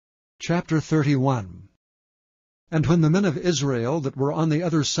Chapter 31. And when the men of Israel that were on the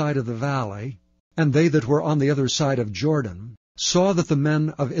other side of the valley, and they that were on the other side of Jordan, saw that the men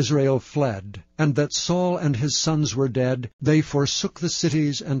of Israel fled, and that Saul and his sons were dead, they forsook the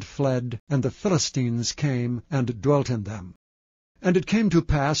cities and fled, and the Philistines came and dwelt in them. And it came to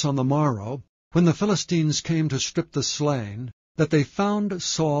pass on the morrow, when the Philistines came to strip the slain, that they found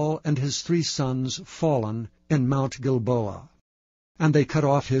Saul and his 3 sons fallen in Mount Gilboa. And they cut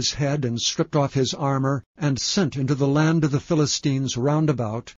off his head, and stripped off his armor, and sent into the land of the Philistines round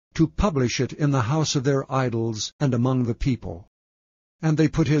about, to publish it in the house of their idols, and among the people. And they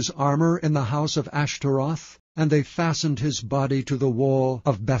put his armor in the house of Ashtaroth, and they fastened his body to the wall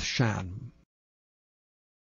of Bethshan.